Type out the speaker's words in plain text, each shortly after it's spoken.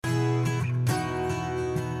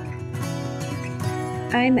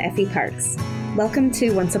I'm Effie Parks. Welcome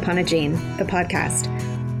to Once Upon a Gene, the podcast.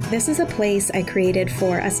 This is a place I created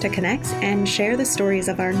for us to connect and share the stories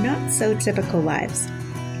of our not-so-typical lives.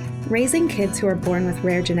 Raising kids who are born with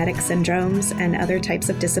rare genetic syndromes and other types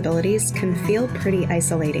of disabilities can feel pretty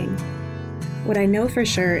isolating. What I know for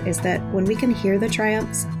sure is that when we can hear the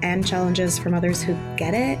triumphs and challenges from others who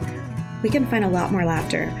get it, we can find a lot more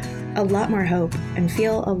laughter, a lot more hope, and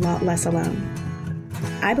feel a lot less alone.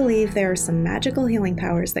 I believe there are some magical healing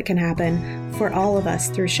powers that can happen for all of us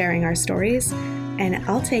through sharing our stories, and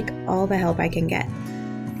I'll take all the help I can get.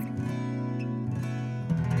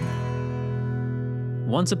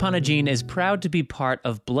 Once Upon a Gene is proud to be part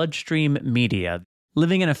of Bloodstream Media.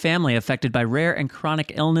 Living in a family affected by rare and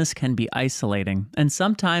chronic illness can be isolating, and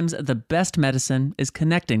sometimes the best medicine is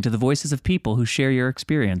connecting to the voices of people who share your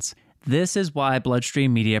experience. This is why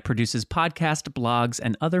Bloodstream Media produces podcasts, blogs,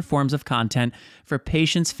 and other forms of content for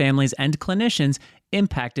patients, families, and clinicians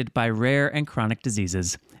impacted by rare and chronic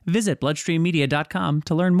diseases. Visit bloodstreammedia.com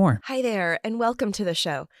to learn more. Hi there, and welcome to the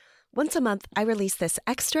show. Once a month, I release this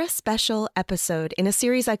extra special episode in a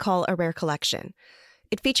series I call A Rare Collection.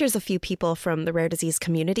 It features a few people from the rare disease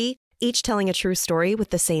community, each telling a true story with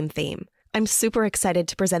the same theme. I'm super excited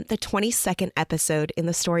to present the 22nd episode in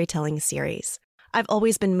the storytelling series. I've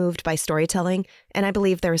always been moved by storytelling, and I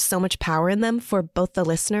believe there is so much power in them for both the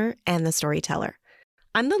listener and the storyteller.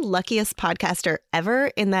 I'm the luckiest podcaster ever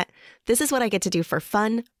in that this is what I get to do for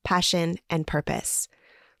fun, passion, and purpose.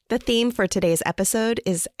 The theme for today's episode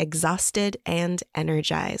is exhausted and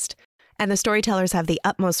energized, and the storytellers have the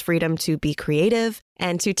utmost freedom to be creative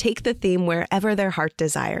and to take the theme wherever their heart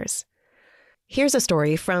desires. Here's a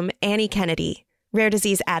story from Annie Kennedy, rare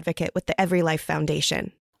disease advocate with the Every Life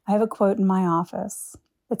Foundation. I have a quote in my office.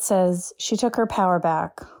 It says, "She took her power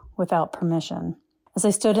back without permission." As I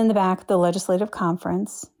stood in the back of the legislative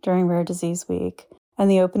conference during Rare Disease Week, and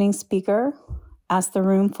the opening speaker asked the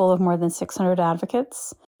room full of more than 600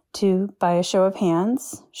 advocates to, by a show of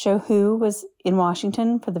hands, show who was in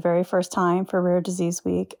Washington for the very first time for Rare Disease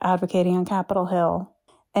Week advocating on Capitol Hill,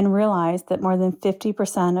 and realized that more than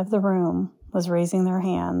 50% of the room was raising their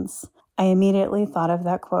hands, I immediately thought of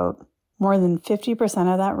that quote. More than 50%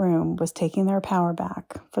 of that room was taking their power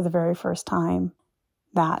back for the very first time.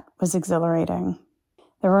 That was exhilarating.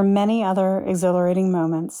 There were many other exhilarating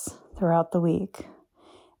moments throughout the week.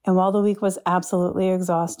 And while the week was absolutely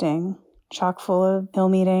exhausting, chock full of Hill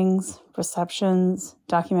meetings, receptions,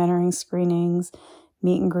 documentary screenings,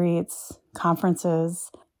 meet and greets,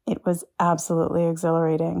 conferences, it was absolutely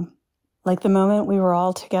exhilarating. Like the moment we were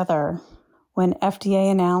all together when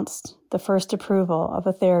FDA announced the first approval of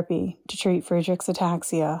a therapy to treat Friedreich's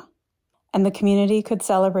ataxia, and the community could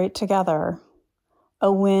celebrate together,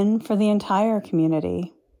 a win for the entire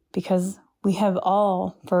community, because we have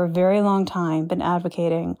all, for a very long time, been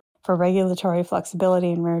advocating for regulatory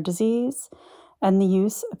flexibility in rare disease and the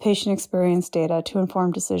use of patient experience data to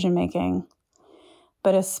inform decision-making.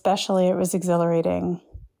 But especially it was exhilarating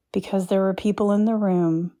because there were people in the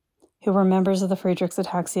room who were members of the Friedreich's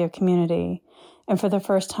ataxia community and for the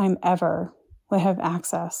first time ever would have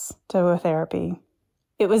access to a therapy.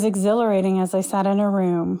 It was exhilarating as I sat in a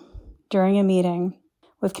room during a meeting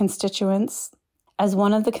with constituents, as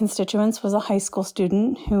one of the constituents was a high school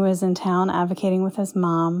student who was in town advocating with his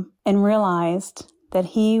mom, and realized that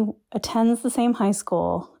he attends the same high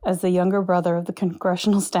school as the younger brother of the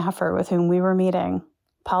congressional staffer with whom we were meeting.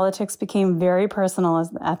 Politics became very personal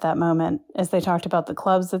at that moment as they talked about the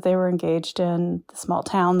clubs that they were engaged in, the small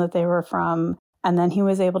town that they were from, and then he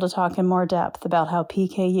was able to talk in more depth about how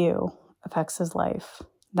PKU affects his life.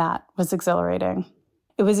 That was exhilarating.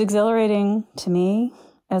 It was exhilarating to me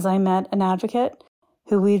as I met an advocate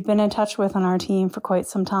who we'd been in touch with on our team for quite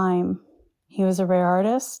some time. He was a rare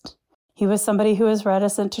artist. He was somebody who was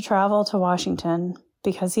reticent to travel to Washington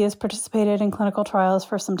because he has participated in clinical trials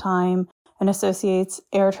for some time and associates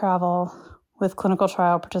air travel with clinical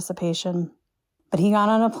trial participation. But he got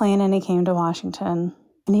on a plane and he came to Washington,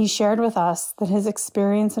 and he shared with us that his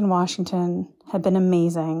experience in Washington had been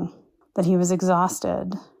amazing, that he was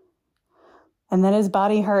exhausted, and that his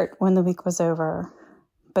body hurt when the week was over,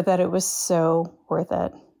 but that it was so worth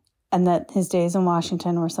it, and that his days in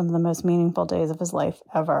Washington were some of the most meaningful days of his life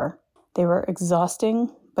ever. They were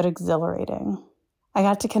exhausting, but exhilarating. I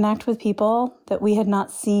got to connect with people that we had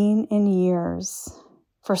not seen in years,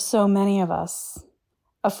 for so many of us.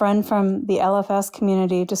 A friend from the LFS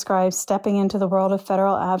community described stepping into the world of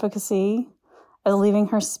federal advocacy as leaving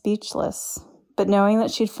her speechless, but knowing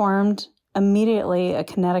that she'd formed immediately a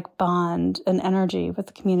kinetic bond and energy with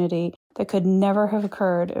the community that could never have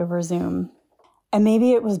occurred over Zoom. And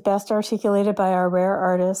maybe it was best articulated by our rare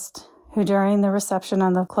artist who during the reception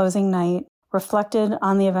on the closing night reflected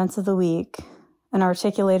on the events of the week and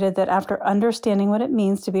articulated that after understanding what it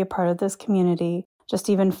means to be a part of this community, just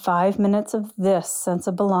even 5 minutes of this sense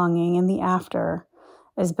of belonging in the after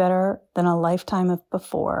is better than a lifetime of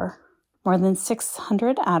before. More than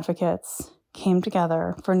 600 advocates came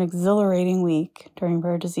together for an exhilarating week during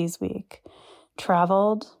Rare Disease Week,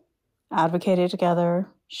 traveled, advocated together,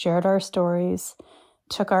 shared our stories,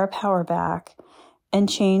 took our power back, and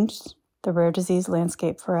changed the rare disease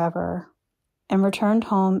landscape forever, and returned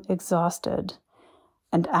home exhausted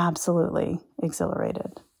and absolutely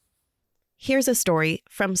exhilarated. Here's a story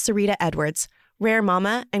from Sarita Edwards, Rare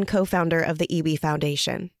Mama and co-founder of the EB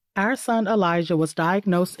Foundation. Our son Elijah was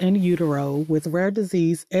diagnosed in utero with rare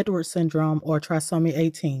disease Edwards syndrome or trisomy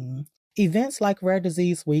 18. Events like Rare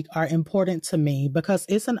Disease Week are important to me because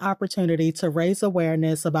it's an opportunity to raise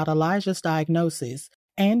awareness about Elijah's diagnosis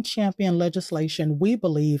and champion legislation we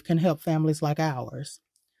believe can help families like ours.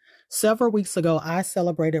 Several weeks ago, I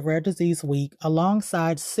celebrated Rare Disease Week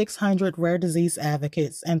alongside 600 rare disease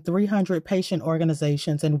advocates and 300 patient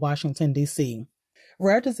organizations in Washington, D.C.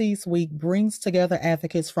 Rare Disease Week brings together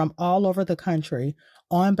advocates from all over the country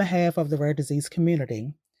on behalf of the rare disease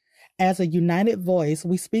community. As a united voice,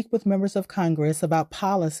 we speak with members of Congress about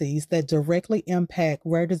policies that directly impact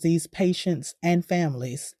rare disease patients and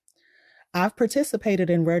families. I've participated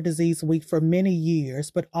in Rare Disease Week for many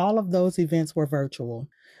years, but all of those events were virtual.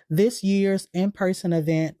 This year's in-person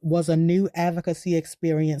event was a new advocacy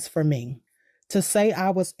experience for me. To say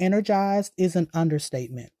I was energized is an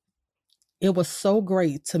understatement. It was so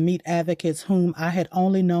great to meet advocates whom I had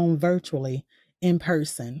only known virtually in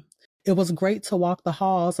person. It was great to walk the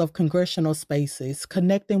halls of congressional spaces,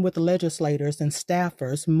 connecting with legislators and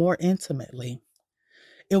staffers more intimately.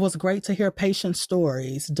 It was great to hear patient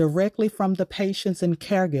stories directly from the patients and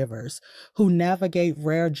caregivers who navigate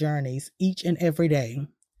rare journeys each and every day.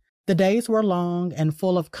 The days were long and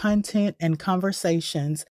full of content and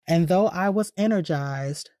conversations, and though I was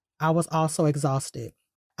energized, I was also exhausted.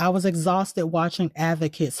 I was exhausted watching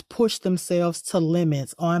advocates push themselves to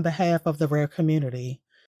limits on behalf of the rare community.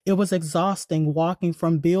 It was exhausting walking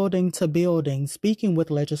from building to building, speaking with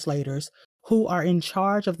legislators who are in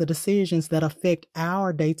charge of the decisions that affect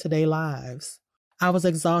our day-to-day lives. I was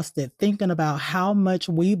exhausted thinking about how much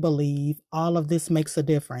we believe all of this makes a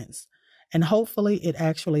difference, and hopefully it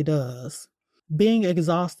actually does. Being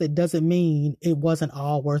exhausted doesn't mean it wasn't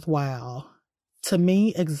all worthwhile. To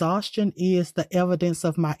me, exhaustion is the evidence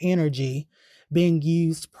of my energy being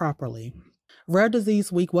used properly. Rare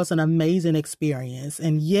Disease Week was an amazing experience,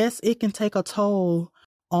 and yes, it can take a toll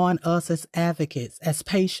on us as advocates, as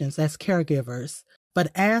patients, as caregivers. But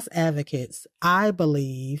as advocates, I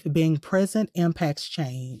believe being present impacts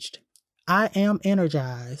changed. I am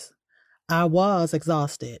energized. I was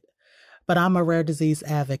exhausted, but I'm a rare disease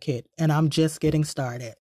advocate, and I'm just getting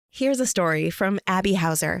started. Here's a story from Abby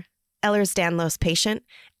Hauser, Ehlers-Danlos patient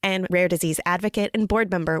and rare disease advocate and board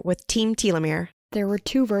member with Team Telomere. There were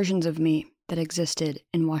two versions of me that existed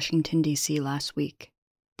in Washington, D.C. last week.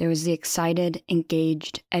 There was the excited,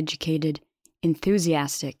 engaged, educated,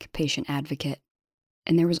 enthusiastic patient advocate.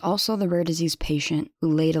 And there was also the rare disease patient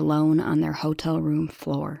who laid alone on their hotel room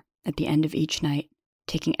floor at the end of each night,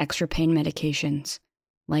 taking extra pain medications,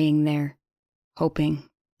 laying there, hoping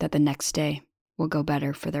that the next day will go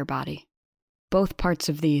better for their body. Both parts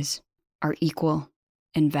of these are equal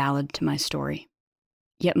and valid to my story.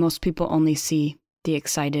 Yet most people only see the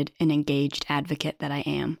excited and engaged advocate that I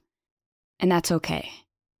am. And that's okay.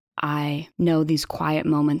 I know these quiet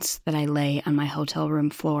moments that I lay on my hotel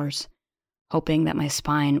room floors, hoping that my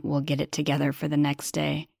spine will get it together for the next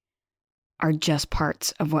day, are just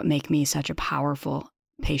parts of what make me such a powerful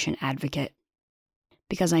patient advocate.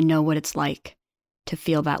 Because I know what it's like to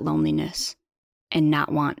feel that loneliness and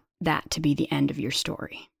not want that to be the end of your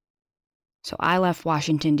story. So I left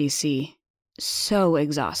Washington, D.C. so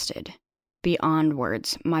exhausted, beyond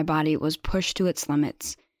words. My body was pushed to its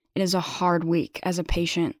limits. It is a hard week as a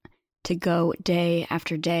patient to go day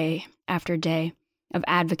after day after day of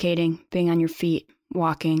advocating, being on your feet,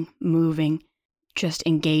 walking, moving, just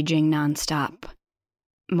engaging nonstop.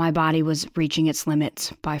 My body was reaching its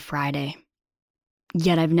limits by Friday.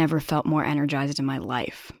 Yet I've never felt more energized in my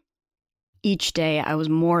life. Each day I was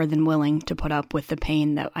more than willing to put up with the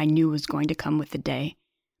pain that I knew was going to come with the day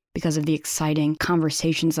because of the exciting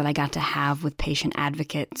conversations that I got to have with patient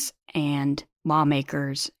advocates and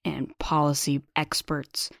lawmakers and policy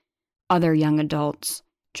experts, other young adults,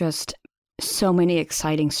 just so many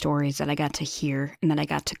exciting stories that I got to hear and that I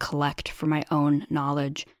got to collect for my own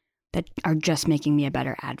knowledge that are just making me a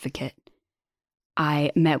better advocate.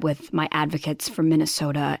 I met with my advocates from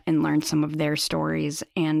Minnesota and learned some of their stories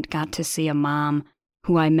and got to see a mom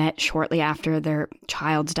who I met shortly after their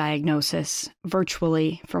child's diagnosis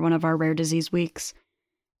virtually for one of our rare disease weeks.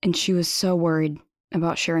 And she was so worried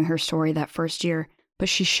about sharing her story that first year, but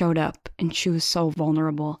she showed up and she was so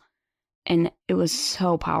vulnerable. And it was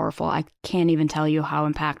so powerful. I can't even tell you how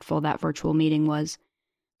impactful that virtual meeting was.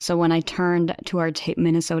 So when I turned to our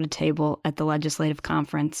Minnesota table at the legislative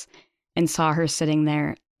conference and saw her sitting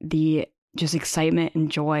there, the just excitement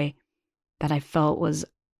and joy that I felt was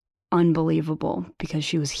unbelievable, because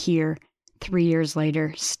she was here 3 years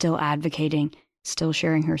later, still advocating, still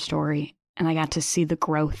sharing her story. And I got to see the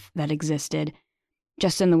growth that existed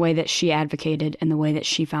just in the way that she advocated and the way that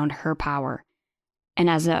she found her power. And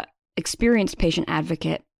as a experienced patient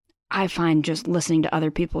advocate, I find just listening to other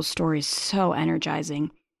people's stories so energizing,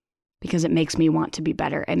 because it makes me want to be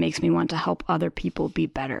better. It makes me want to help other people be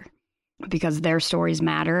better, because their stories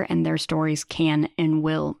matter and their stories can and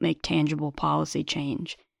will make tangible policy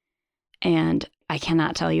change. And I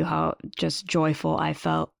cannot tell you how just joyful I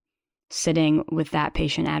felt sitting with that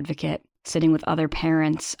patient advocate, sitting with other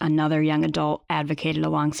parents. Another young adult advocated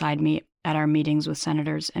alongside me at our meetings with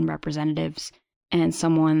senators and representatives. And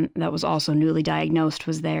someone that was also newly diagnosed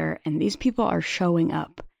was there. And these people are showing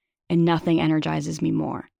up, and nothing energizes me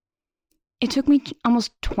more. It took me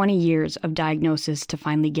almost 20 years of diagnosis to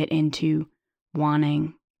finally get into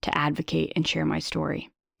wanting to advocate and share my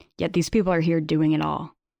story. Yet these people are here doing it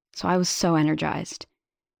all. So I was so energized,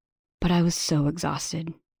 but I was so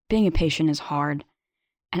exhausted. Being a patient is hard,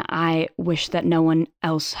 and I wish that no one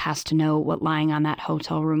else has to know what lying on that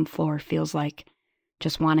hotel room floor feels like,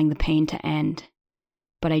 just wanting the pain to end.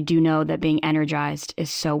 But I do know that being energized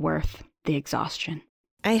is so worth the exhaustion.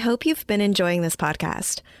 I hope you've been enjoying this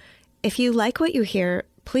podcast. If you like what you hear,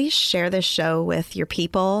 please share this show with your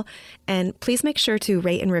people, and please make sure to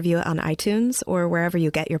rate and review it on iTunes or wherever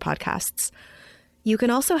you get your podcasts. You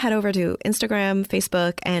can also head over to Instagram,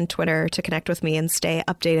 Facebook, and Twitter to connect with me and stay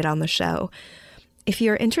updated on the show. If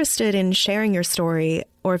you're interested in sharing your story,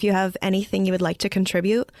 or if you have anything you would like to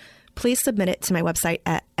contribute, please submit it to my website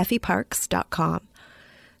at effieparks.com.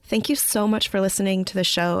 Thank you so much for listening to the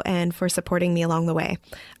show and for supporting me along the way.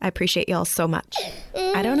 I appreciate y'all so much.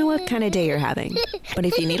 I don't know what kind of day you're having, but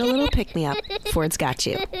if you need a little pick-me-up, Ford's got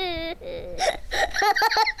you.